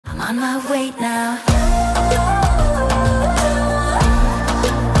on my way now. I'm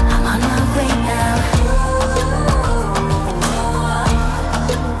on my way now.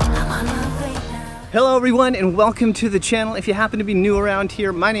 I'm on my way now. Hello everyone and welcome to the channel. If you happen to be new around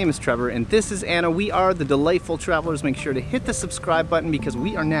here, my name is Trevor and this is Anna. We are the Delightful Travelers. Make sure to hit the subscribe button because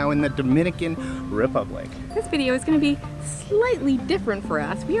we are now in the Dominican Republic. This video is going to be slightly different for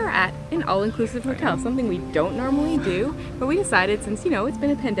us. We are at an all-inclusive hotel, something we don't normally do, but we decided since, you know, it's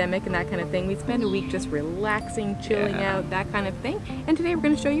been a pandemic and that kind of thing, we'd spend a week just relaxing, chilling out, that kind of thing, and today we're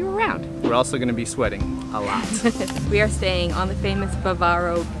going to show you around. We're also going to be sweating a lot. We are staying on the famous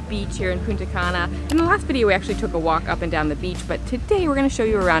Bavaro beach here in Punta Cana. In the last video we actually took a walk up and down the beach, but today we're going to show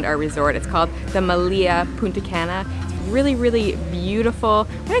you around our resort. It's called the Meliá Punta Cana. Really, really beautiful.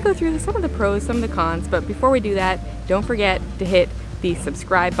 We're gonna go through some of the pros, some of the cons, but before we do that, don't forget to hit the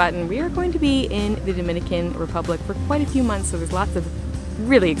subscribe button. We are going to be in the Dominican Republic for quite a few months, so there's lots of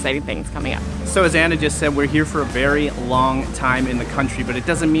really exciting things coming up. So as Anna just said, we're here for a very long time in the country, but it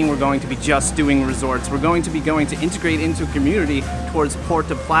doesn't mean we're going to be just doing resorts. We're going to integrate into a community towards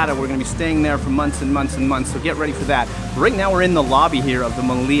Puerto Plata. We're going to be staying there for months and months and months, so get ready for that. Right now we're in the lobby here of the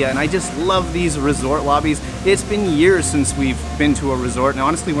Meliá, and I just love these resort lobbies. It's been years since we've been to a resort, and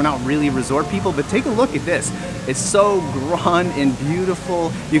honestly we're not really resort people, but take a look at this. It's so grand and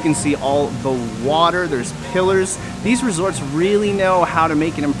beautiful. You can see all the water, there's pillars. These resorts really know how to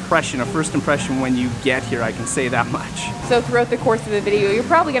make an impression, a first impression when you get here, I can say that much. So throughout the course of the video, you're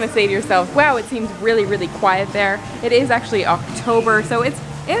probably going to say to yourself, wow, it seems really, really quiet there. It is actually October, so it's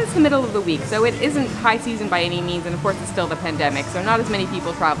the middle of the week, so it isn't high season by any means, and of course it's still the pandemic, so not as many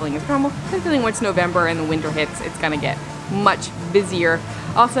people traveling as normal. But feeling once November and the winter hits, it's going to get much busier.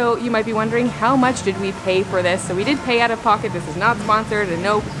 Also, you might be wondering, how much did we pay for this? So we did pay out of pocket. This is not sponsored, and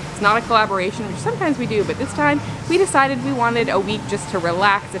no, it's not a collaboration, which sometimes we do, but this time we decided we wanted a week just to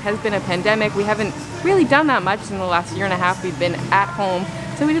relax. It has been a pandemic. We haven't really done that much in the last year and a half. We've been at home,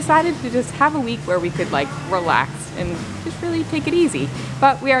 so we decided to just have a week where we could like relax and just really take it easy.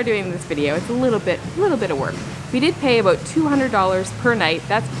 But we are doing this video. It's a little bit of work. We did pay about $200 per night.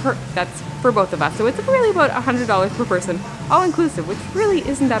 That's for both of us. So it's really about $100 per person, all inclusive, which really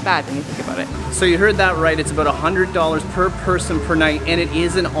isn't that bad when you think about it. So you heard that right. It's about $100 per person per night, and it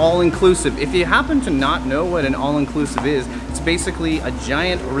is an all-inclusive. If you happen to not know what an all-inclusive is, it's basically a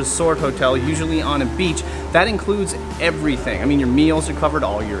giant resort hotel, usually on a beach. That includes everything. I mean, your meals are covered,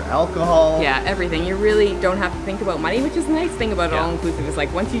 all your alcohol. Yeah, everything. You really don't have to think about money, which is the nice thing about all-inclusive. Is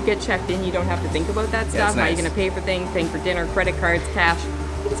like once you get checked in, you don't have to think about that stuff. How are you going to pay for things, paying for dinner, credit cards, cash.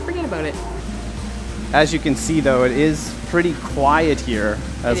 You just forget about it. As you can see though, it is pretty quiet here,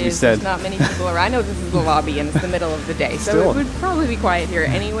 as we said. There's not many people around. I know this is the lobby and it's the middle of the day, so it would probably be quiet here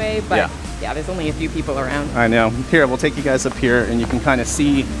anyway, but yeah, there's only a few people around. I know. Here, we'll take you guys up here and you can kind of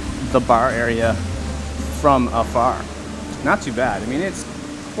see the bar area from afar. Not too bad. I mean, it's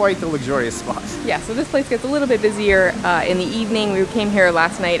quite the luxurious spot. Yeah, so this place gets a little bit busier in the evening. We came here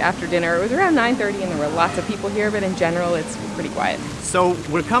last night after dinner. It was around 9:30 and there were lots of people here, but in general it's pretty quiet. So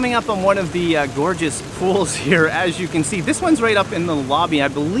we're coming up on one of the gorgeous pools here, as you can see. This one's right up in the lobby. I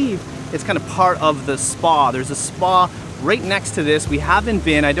believe it's kind of part of the spa. There's a spa right next to this. We haven't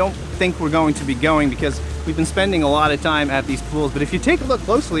been. I don't think we're going to be going because we've been spending a lot of time at these pools, but if you take a look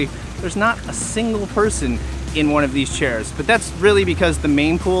closely, there's not a single person in one of these chairs. But that's really because the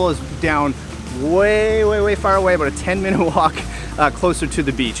main pool is down way far away, about a 10-minute walk closer to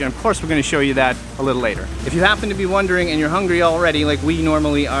the beach. And of course we're going to show you that a little later. If you happen to be wondering and you're hungry already like we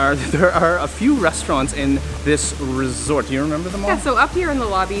normally are, there are a few restaurants in this resort. Do you remember them all? Yeah, so up here in the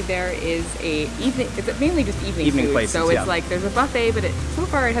lobby there is it's mainly just evening food. Places, so it's like there's a buffet, but so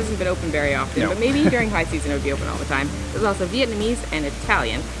far it hasn't been open very often, but maybe during high season it would be open all the time. There's also Vietnamese and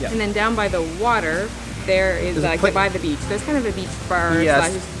Italian. And then down by the water there is by the beach. There's kind of a beach bar.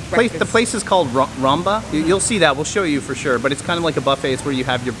 Yes. The place is called Ramba. You'll see that. We'll show you for sure. But it's kind of like a buffet. It's where you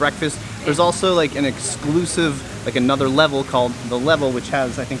have your breakfast. There's also like an exclusive, like another level called The Level, which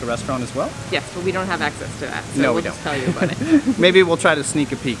has, I think, a restaurant as well. Yes, but we don't have access to that. So no, we'll just tell you about it. Maybe we'll try to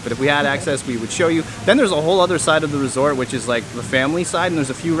sneak a peek. But if we had access, we would show you. Then there's a whole other side of the resort, which is like the family side. And there's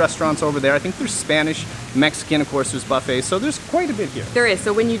a few restaurants over there. I think there's Spanish, Mexican, of course, there's buffets. So there's quite a bit here. There is.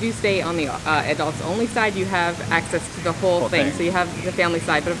 So when you do stay on the adults only side, you have access to the whole thing. So you have the family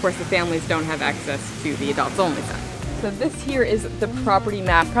side, but of course the families don't have access to the adults only side. So this here is the property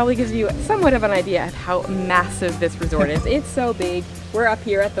map. Probably gives you somewhat of an idea of how massive this resort is. It's so big. We're up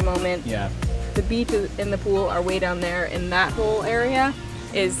here at the moment. Yeah. The beach and the pool are way down there in that whole area.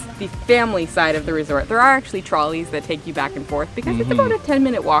 is the family side of the resort. There are actually trolleys that take you back and forth because it's about a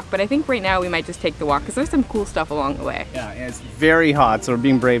 10-minute walk, but I think right now we might just take the walk because there's some cool stuff along the way. Yeah, and it's very hot, so we're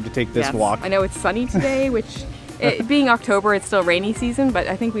being brave to take this walk. I know it's sunny today, which being October, it's still rainy season, but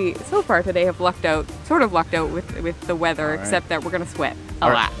I think we, so far today, have sort of lucked out with the weather, except that we're going to sweat a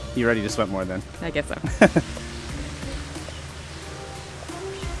lot. You ready to sweat more then? I guess so.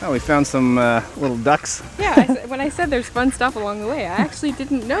 Oh, we found some little ducks. Yeah, when I said there's fun stuff along the way, I actually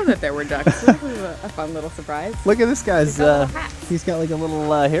didn't know that there were ducks. So this was a fun little surprise. Look at this guy's, He's got like a little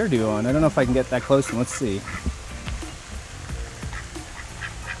hairdo on. I don't know if I can get that close and let's see.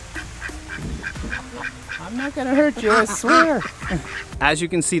 I'm not gonna hurt you, I swear. As you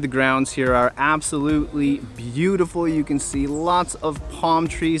can see, the grounds here are absolutely beautiful. You can see lots of palm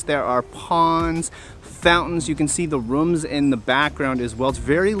trees. There are ponds, fountains. You can see the rooms in the background as well. It's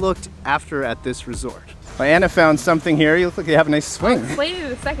very looked after at this resort. Well, Anna found something here. You look like you have a nice swing. I'll explain it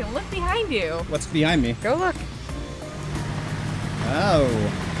in a second. Look behind you. What's behind me? Go look. Oh.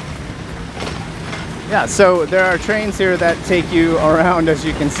 Yeah, so there are trains here that take you around, as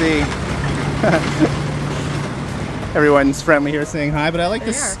you can see. Everyone's friendly here saying hi, but I like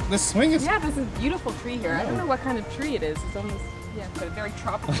this swing. Yeah, there's a beautiful tree here. I don't know what kind of tree it is. It's almost, but very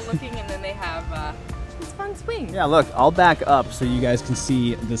tropical looking, and then they have this fun swing. Yeah, look, I'll back up so you guys can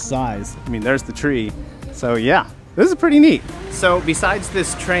see the size. I mean, there's the tree. So yeah, this is pretty neat. So besides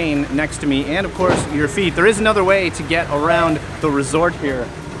this train next to me, and of course your feet, there is another way to get around the resort here.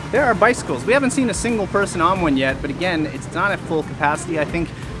 There are bicycles. We haven't seen a single person on one yet, but again, it's not at full capacity. I think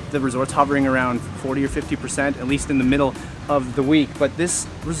the resort's hovering around 40 or 50%, at least in the middle of the week. But this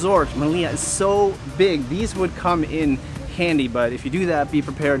resort, Melia, is so big, these would come in handy. But if you do that, be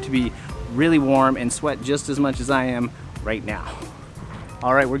prepared to be really warm and sweat just as much as I am right now.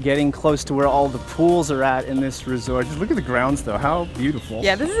 All right, we're getting close to where all the pools are at in this resort. Just look at the grounds though, how beautiful.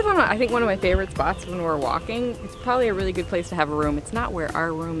 Yeah, this is I think one of my favorite spots when we're walking. It's probably a really good place to have a room. It's not where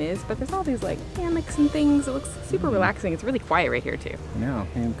our room is, but there's all these like hammocks and things. It looks super relaxing. It's really quiet right here too. No,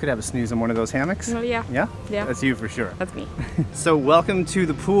 you could have a snooze on one of those hammocks. Oh yeah. Yeah? Yeah. That's you for sure. That's me. So welcome to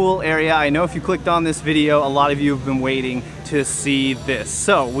the pool area. I know if you clicked on this video, a lot of you have been waiting to see this.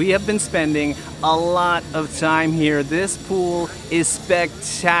 So we have been spending a lot of time here. This pool is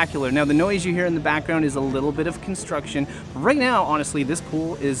spectacular. Now the noise you hear in the background is a little bit of construction. Right now, honestly, this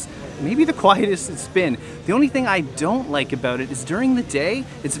pool is maybe the quietest it's been. The only thing I don't like about it is during the day,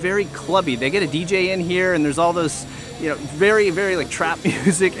 it's very clubby. They get a DJ in here and there's all those, very, very like trap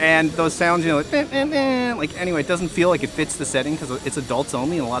music and those sounds, like, like anyway, it doesn't feel like it fits the setting because it's adults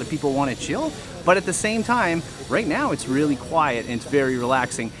only and a lot of people want to chill. But at the same time, right now it's really quiet and it's very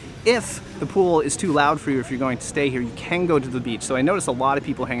relaxing. If the pool is too loud for you, if you're going to stay here, you can go to the beach. So I notice a lot of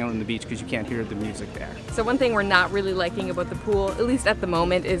people hang out on the beach because you can't hear the music there. So one thing we're not really liking about the pool, at least at the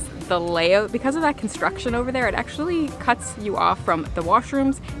moment, is the layout. Because of that construction over there, it actually cuts you off from the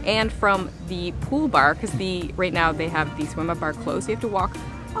washrooms and from the pool bar, because right now they have the swim-up bar closed. So you have to walk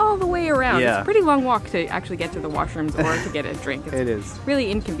all the way around. Yeah. It's a pretty long walk to actually get to the washrooms or to get a drink. It is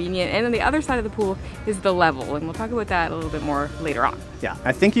really inconvenient. And then the other side of the pool is the level, and we'll talk about that a little bit more later on. Yeah,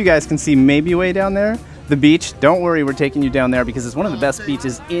 I think you guys can see maybe way down there the beach. Don't worry, we're taking you down there because it's one of the best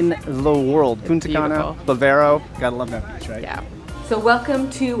beaches in the world. It's Punta Cana, Bavaro. Gotta love that beach, right? Yeah. So welcome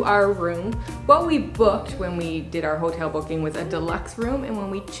to our room. What we booked when we did our hotel booking was a deluxe room, and when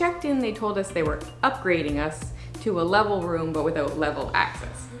we checked in, they told us they were upgrading us to a level room, but without level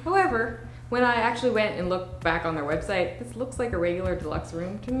access. However, when I actually went and looked back on their website, this looks like a regular deluxe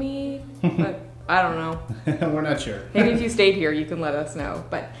room to me, but I don't know. We're not sure. Maybe if you stayed here, you can let us know.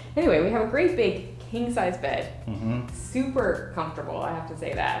 But anyway, we have a great big king-size bed. Super comfortable, I have to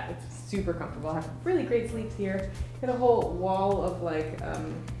say that. It's super comfortable. I have really great sleeps here. Got a whole wall of like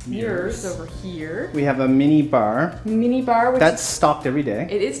mirrors over here. We have a mini bar. Mini bar. That's stocked every day.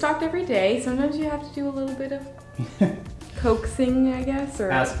 It is stocked every day. Sometimes you have to do a little bit of coaxing, I guess, or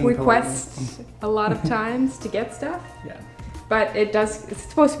request a lot of times to get stuff. Yeah. But it's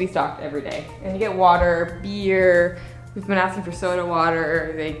supposed to be stocked every day. And you get water, beer. We've been asking for soda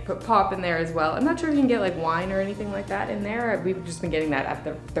water. They put pop in there as well. I'm not sure if you can get like wine or anything like that in there. We've just been getting that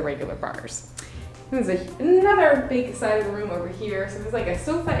at the regular bars. There's another big side of the room over here. So there's like a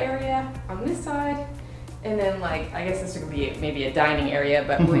sofa area on this side. And then like, I guess this could be maybe a dining area,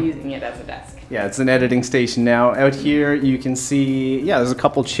 but we're using it as a desk. Yeah, it's an editing station now. Out here you can see, there's a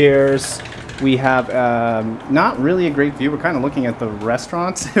couple chairs. We have not really a great view. We're kind of looking at the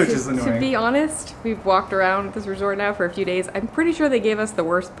restaurants, which is annoying. To be honest, we've walked around this resort now for a few days. I'm pretty sure they gave us the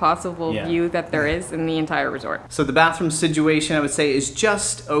worst possible view that there is in the entire resort. So the bathroom situation, I would say, is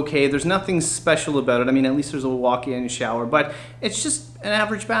just okay. There's nothing special about it. I mean, at least there's a walk-in shower, but it's just an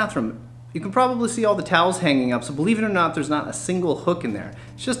average bathroom. You can probably see all the towels hanging up, so believe it or not, there's not a single hook in there.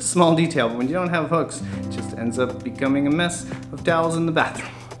 It's just a small detail, but when you don't have hooks, it just ends up becoming a mess of towels in the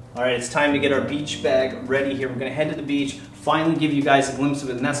bathroom. All right, it's time to get our beach bag ready here. We're gonna head to the beach, finally give you guys a glimpse of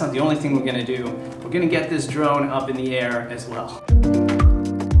it, and that's not the only thing we're gonna do. We're gonna get this drone up in the air as well.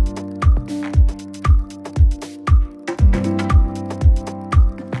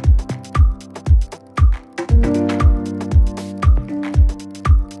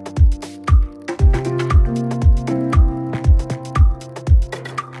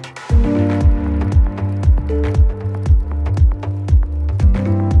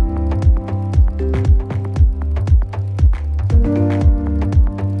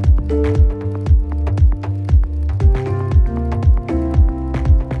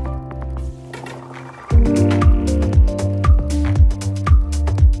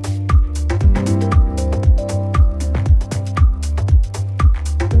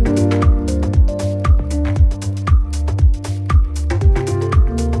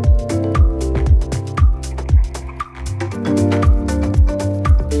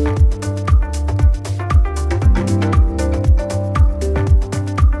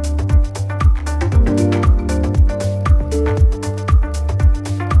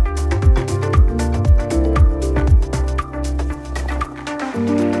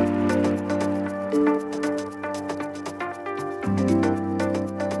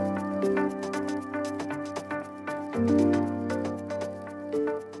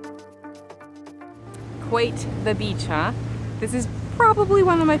 Quite the beach, huh? This is probably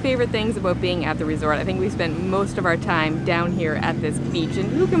one of my favorite things about being at the resort. I think we spent most of our time down here at this beach, and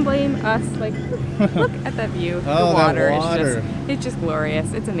who can blame us? Like, look at that view. The water is it's just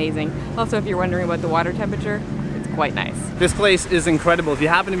glorious. It's amazing. Also, if you're wondering about the water temperature, it's quite nice. This place is incredible. If you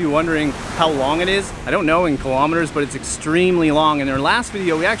happen to be wondering how long it is, I don't know in kilometers, but it's extremely long. In our last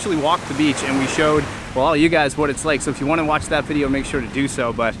video, we actually walked the beach and we showed, well, all you guys what it's like. So if you want to watch that video, make sure to do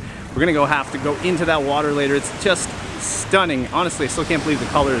so. But we're gonna have to go into that water later. It's just stunning. Honestly, I still can't believe the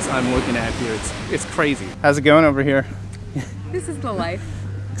colors I'm looking at here. It's crazy. How's it going over here? This is the life.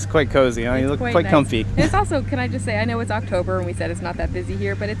 It's quite cozy, huh? You look quite nice. comfy. And it's also, can I just say, I know it's October and we said it's not that busy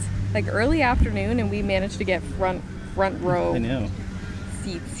here, but it's like early afternoon and we managed to get front row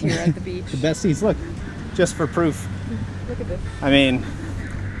seats here at the beach. The best seats, look, just for proof. Look at this. I mean,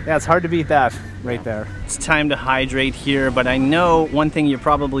 yeah, it's hard to beat that right there. It's time to hydrate here, but I know one thing you're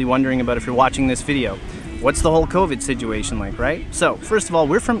probably wondering about if you're watching this video. What's the whole COVID situation like, right? So, first of all,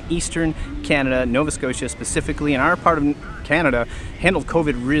 we're from Eastern Canada, Nova Scotia specifically, and our part of Canada handled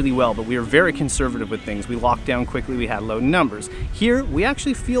COVID really well, but we were very conservative with things. We locked down quickly, we had low numbers. Here, we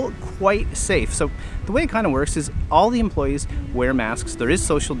actually feel quite safe. So the way it kind of works is all the employees wear masks, there is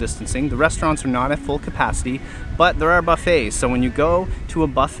social distancing, the restaurants are not at full capacity, but there are buffets. So when you go to a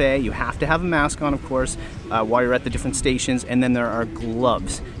buffet, you have to have a mask on, of course, while you're at the different stations, and then there are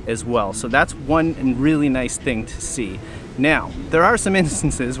gloves as well. So that's one really nice thing to see. Now, there are some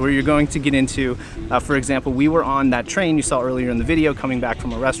instances where you're going to get into, for example, we were on that train you saw earlier in the video coming back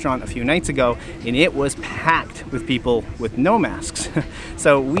from a restaurant a few nights ago, and it was packed with people with no masks.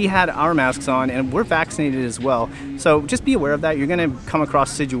 So we had our masks on and we're vaccinated as well. So just be aware of that. You're gonna come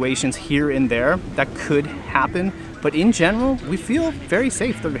across situations here and there that could happen, but in general, we feel very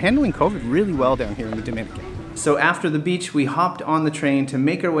safe. They're handling COVID really well down here in the Dominican. So after the beach, we hopped on the train to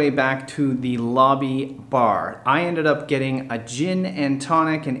make our way back to the lobby bar. I ended up getting a gin and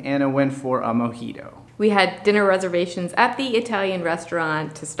tonic, and Anna went for a mojito. We had dinner reservations at the Italian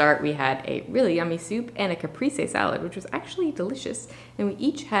restaurant. To start, we had a really yummy soup and a caprese salad, which was actually delicious. And we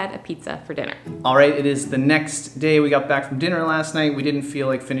each had a pizza for dinner. All right, it is the next day. We got back from dinner last night. We didn't feel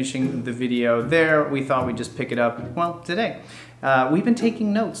like finishing the video there. We thought we'd just pick it up, well, today. We've been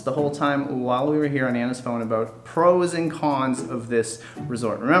taking notes the whole time while we were here on Anna's phone about pros and cons of this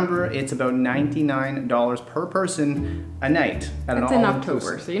resort. Remember, it's about $99 per person a night at an all-inclusive. That's in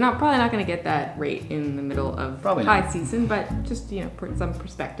October, so you're probably not going to get that rate in the middle of high season, but just put some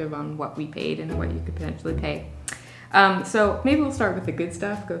perspective on what we paid and what you could potentially pay. So maybe we'll start with the good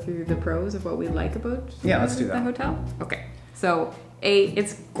stuff, go through the pros of what we like about let's do that. The hotel. Okay, so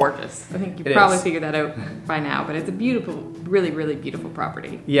it's gorgeous. I think you probably figured that out by now, but it's a beautiful, really, really beautiful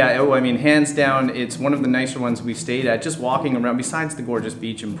property. Yeah, I mean, hands down, it's one of the nicer ones we stayed at. Just walking around, besides the gorgeous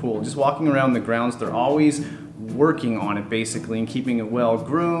beach and pool, just walking around the grounds, they're always working on it basically and keeping it well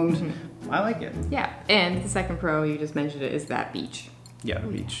groomed. I like it. Yeah, and the second pro, you just mentioned it, is that beach. Yeah, the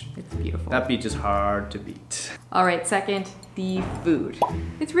beach. It's beautiful. That beach is hard to beat. All right, second, the food.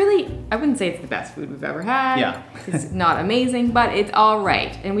 It's really, I wouldn't say it's the best food we've ever had. Yeah. It's not amazing, but it's all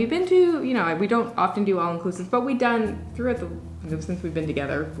right. And we've been to, you know, we don't often do all-inclusives, but we've done, throughout the, since we've been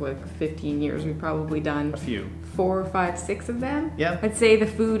together for like 15 years, we've probably done A few. 4, 5, 6 of them. Yeah. I'd say the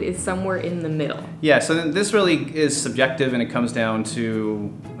food is somewhere in the middle. Yeah, so then this really is subjective and it comes down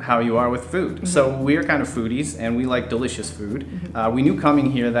to how you are with food. So we're kind of foodies and we like delicious food. We knew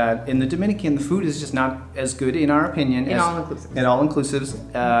coming here that in the Dominican, the food is just not as good, in our opinion, In as all-inclusives. in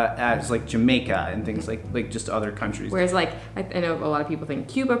all-inclusives as like Jamaica and things like just other countries. Whereas like, I know a lot of people think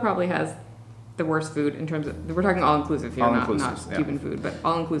Cuba probably has the worst food in terms of, we're talking all-inclusive here, not All-inclusives, yeah. Cuban food, but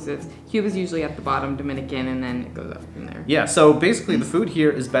all-inclusives. Cuba's usually at the bottom, Dominican, and then it goes up from there. Yeah, so basically the food here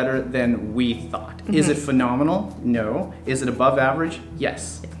is better than we thought. Is it phenomenal? No. Is it above average?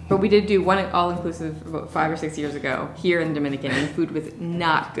 Yes. But we did do one all-inclusive about 5 or 6 years ago here in Dominican, and the food was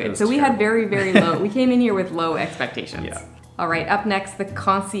not It good. was So we had terrible. very, very low, we came in here with low expectations. Yeah. All right, up next, the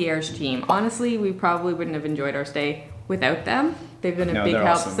concierge team. Honestly, we probably wouldn't have enjoyed our stay without them. They've been a No, big they're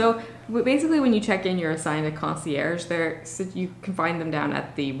help. awesome. So basically when you check in, you're assigned a concierge. So you can find them down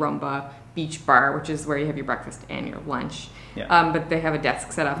at the Rumba Beach Bar, which is where you have your breakfast and your lunch. Yeah. But they have a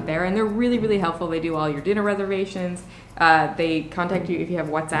desk set up there, and they're really, really helpful. They do all your dinner reservations. They contact you if you have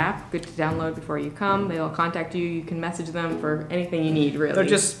WhatsApp, good to download before you come. They'll contact you. You can message them for anything you need, really. They're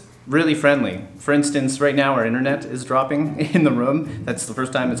just really friendly. For instance, right now our internet is dropping in the room. That's the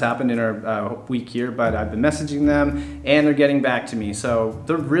first time it's happened in our week here, but I've been messaging them and they're getting back to me. So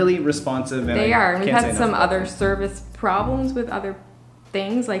they're really responsive. And They are. And we've can't had say some enough about other them. service problems with other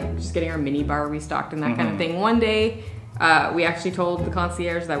things, like just getting our mini bar restocked and that kind of thing. One day, we actually told the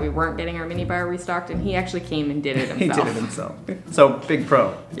concierge that we weren't getting our mini bar restocked, and he actually came and did it himself. He did it himself. So big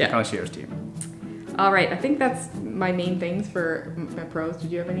pro, Yeah. the concierge team. All right, I think that's my main things for my pros.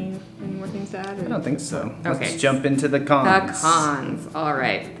 Did you have any more things to add? Or? I don't think so. Okay. Let's jump into the The cons. cons. All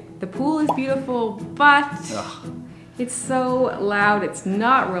right. The pool is beautiful, but Ugh. it's so loud. It's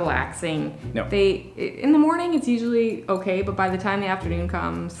not relaxing. No. In the morning, it's usually okay, but by the time the afternoon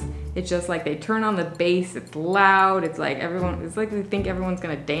comes, it's just like they turn on the bass. It's loud. It's like they think everyone's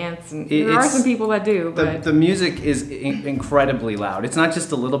gonna dance, and there are It's- some people that do. The, But the music is incredibly loud. It's not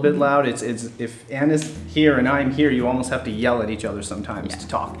just a little bit loud. It's if Anna's here and I'm here, you almost have to yell at each other sometimes to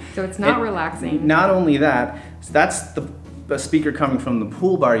talk. so it's not And relaxing. Not only that, that's the speaker coming from the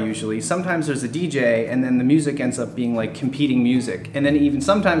pool bar usually. Sometimes there's a DJ and then the music ends up being like competing music. And then even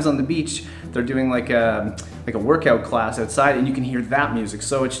sometimes on the beach, they're doing like a workout class outside and you can hear that music.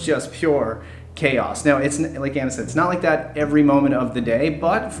 So it's just pure chaos. Now, it's like Anna said, it's not like that every moment of the day,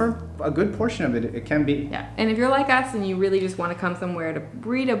 but for a good portion of it, it can be. Yeah, and if you're like us and you really just want to come somewhere to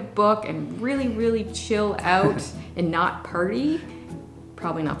read a book and really, really chill out and not party,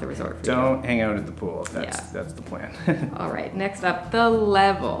 probably not the resort for Don't hang out at the pool. That's Yeah. that's the plan. you. All right, next up, the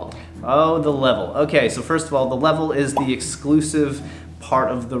level. Oh, the level. Okay, so first of all, the level is the exclusive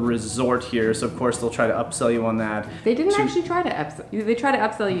part of the resort here. So of course they'll try to upsell you on that. They didn't to- actually try to upsell you. They try to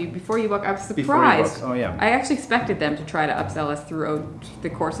upsell you before you book. I was Before you book. surprised. Oh, yeah. I actually expected them to try to upsell us throughout the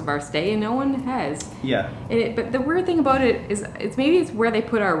course of our stay, and no one has. Yeah. But the weird thing about it is, it's where they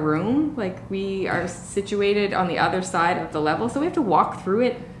put our room. Like, we are situated on the other side of the level, so we have to walk through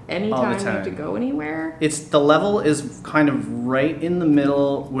it anytime we have to time. go anywhere. It's the level is kind of right in the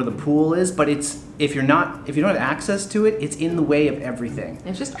middle where the pool is, but it's if you don't have access to it, it's in the way of everything.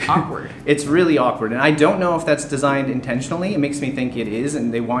 It's just awkward. It's really awkward, and I don't know if that's designed intentionally. It makes me think it is,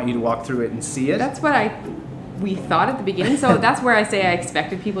 and they want you to walk through it and see it. That's what we thought at the beginning. So that's where I say I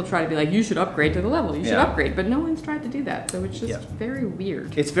expected people to try to be like, you should upgrade to the level. You should Yeah. upgrade, but no one's tried to do that. So it's just Yeah. very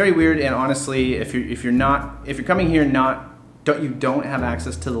weird. It's very weird, and honestly, if you're coming here you don't have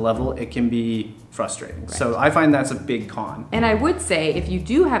access to the level, it can be frustrating. So I find that's a big con. And I would say if you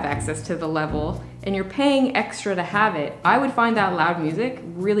do have access to the level and you're paying extra to have it, I would find that loud music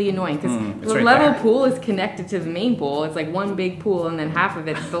really annoying because it's the right level there. pool is connected to the main pool. It's like one big pool and then half of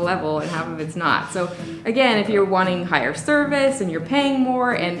it's the level and half of it's not. So again, if you're wanting higher service and you're paying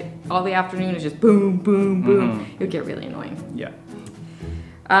more and all the afternoon is just boom, boom, boom, it would get really annoying. Yeah.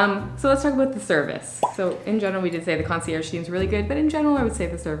 So let's talk about the service. So in general, we did say the concierge team is really good, but in general, I would say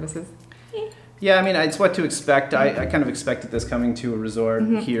the service is Yeah, I mean, it's what to expect. I kind of expected this coming to a resort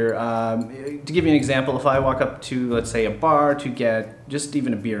here. To give you an example, if I walk up to, let's say, a bar to get just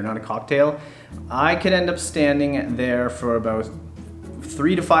even a beer, not a cocktail, I could end up standing there for about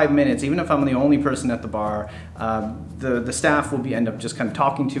 3 to 5 minutes, even if I'm the only person at the bar, the staff will end up just kind of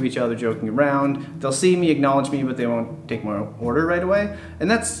talking to each other, joking around. They'll see me, acknowledge me, but they won't take my order right away. And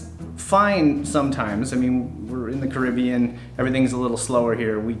that's fine sometimes. I mean, we're in the Caribbean, everything's a little slower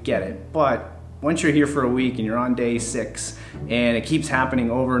here, we get it. But once you're here for a week and you're on day 6 and it keeps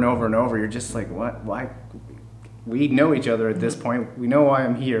happening over and over and over, you're just like, what? Why? We know each other at this point. We know why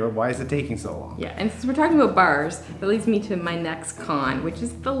I'm here. Why is it taking so long? Yeah, and since we're talking about bars, that leads me to my next con, which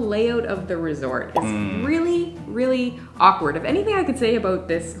is the layout of the resort. It's really, really awkward. If anything I could say about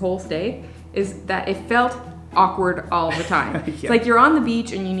this whole stay is that it felt awkward all the time. It's like you're on the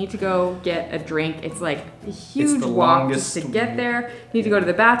beach and you need to go get a drink. It's like a huge walk just to get there. You need to go to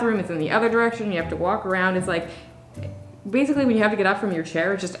the bathroom. It's in the other direction. You have to walk around. It's like, basically when you have to get up from your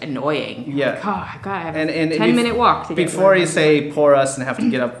chair, it's just annoying. Yeah. Like, oh, God, I have and a 10-minute walk to get before you say pour us and have to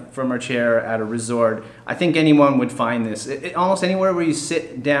get up from our chair at a resort, I think anyone would find this. Almost anywhere where you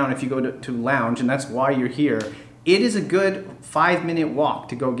sit down, if you go to lounge, and that's why you're here, it is a good 5-minute walk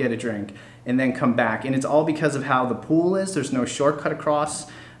to go get a drink and then come back. And it's all because of how the pool is. There's no shortcut across.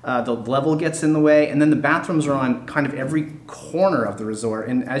 The level gets in the way, and then the bathrooms are on kind of every corner of the resort.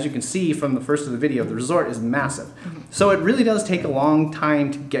 And as you can see from the first of the video, the resort is massive. So it really does take a long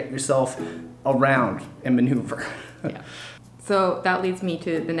time to get yourself around and maneuver. Yeah. So that leads me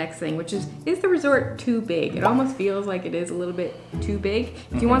to the next thing, which is the resort too big? It almost feels like it is a little bit too big.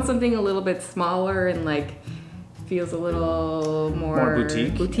 If you want something a little bit smaller and like feels a little more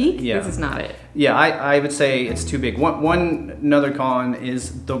boutique, yeah. This is not it. Yeah, I would say it's too big. Another con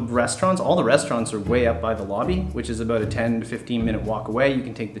is the restaurants. All the restaurants are way up by the lobby, which is about a 10 to 15 minute walk away. You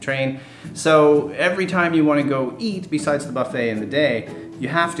can take the train. So every time you want to go eat, besides the buffet in the day, you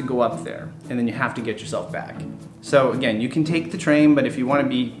have to go up there and then you have to get yourself back. So again, you can take the train, but if you want to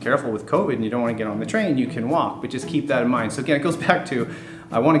be careful with COVID and you don't want to get on the train, you can walk, but just keep that in mind. So again, it goes back to,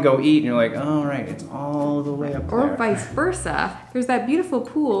 I want to go eat, and you're like, oh, right, it's all the way up there. Or vice versa. There's that beautiful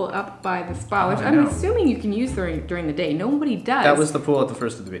pool up by the spa, which I'm assuming you can use during the day. Nobody does. That was the pool at the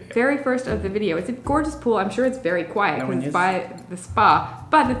first of the video. Very first of the video. It's a gorgeous pool. I'm sure it's very quiet because it's by the spa.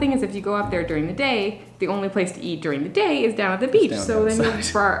 But the thing is, if you go up there during the day, the only place to eat during the day is down at the beach. So then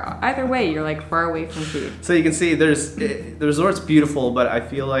you're either way, you're like far away from food. So you can see the resort's beautiful, but I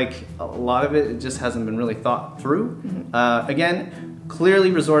feel like a lot of it just hasn't been really thought through. Again,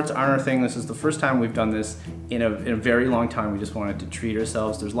 clearly resorts aren't our thing. This is the first time we've done this in a very long time. We just wanted to treat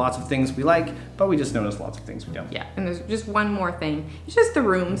ourselves. There's lots of things we like, but we just noticed lots of things we don't. Yeah, and there's just one more thing. It's just the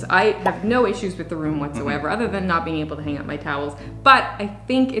rooms. I have no issues with the room whatsoever, other than not being able to hang up my towels. But I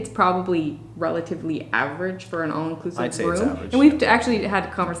think it's probably relatively average for an all-inclusive room. I'd say it's average. And we've actually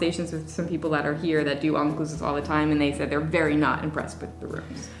had conversations with some people that are here that do all-inclusives all the time, and they said they're very not impressed with the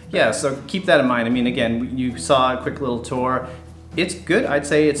rooms. Yeah, so keep that in mind. I mean, again, you saw a quick little tour. It's good. I'd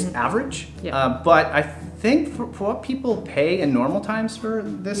say it's average. Yeah. But I think for what people pay in normal times for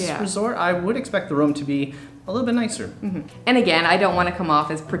this resort, I would expect the room to be a little bit nicer. And again, I don't want to come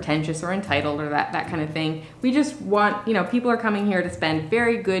off as pretentious or entitled or that kind of thing. We just want, people are coming here to spend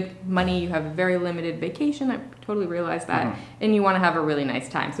very good money. You have a very limited vacation. I totally realize that. And you want to have a really nice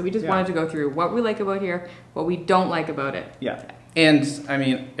time. So we just wanted to go through what we like about here, what we don't like about it. Yeah. And I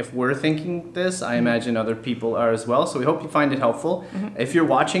mean, if we're thinking this, I imagine other people are as well. So we hope you find it helpful. If you're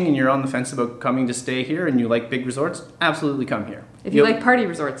watching and you're on the fence about coming to stay here and you like big resorts, absolutely come here. If you like party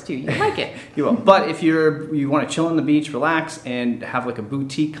resorts too, you like it. You will. But if you want to chill on the beach, relax, and have like a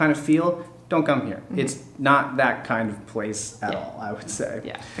boutique kind of feel, don't come here. It's not that kind of place at all, I would say.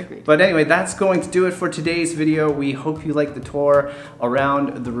 Yeah, agreed. But anyway, that's going to do it for today's video. We hope you liked the tour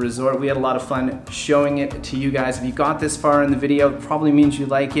around the resort. We had a lot of fun showing it to you guys. If you got this far in the video, it probably means you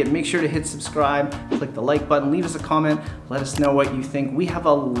like it. Make sure to hit subscribe, click the like button, leave us a comment, let us know what you think. We have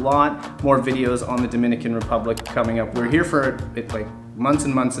a lot more videos on the Dominican Republic coming up. We're here for like months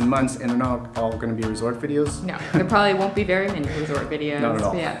and months and months, and they're not all going to be resort videos. No, there probably won't be very many resort videos. Not at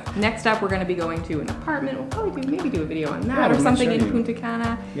all. Yeah. Next up, we're going to be going to an apartment. We'll probably maybe do a video on that or something in Punta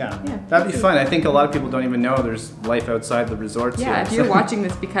Cana. Yeah, that'd be fun. I think a lot of people don't even know there's life outside the resorts. Yeah, if you're watching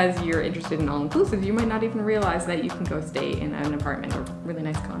this because you're interested in all-inclusive, you might not even realize that you can go stay in an apartment or really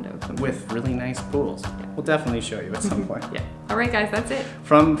nice condo. With really nice pools. Yeah. We'll definitely show you at some point. Yeah. All right, guys, that's it.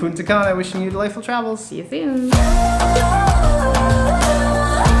 From Punta Cana, wishing you delightful travels. See you soon.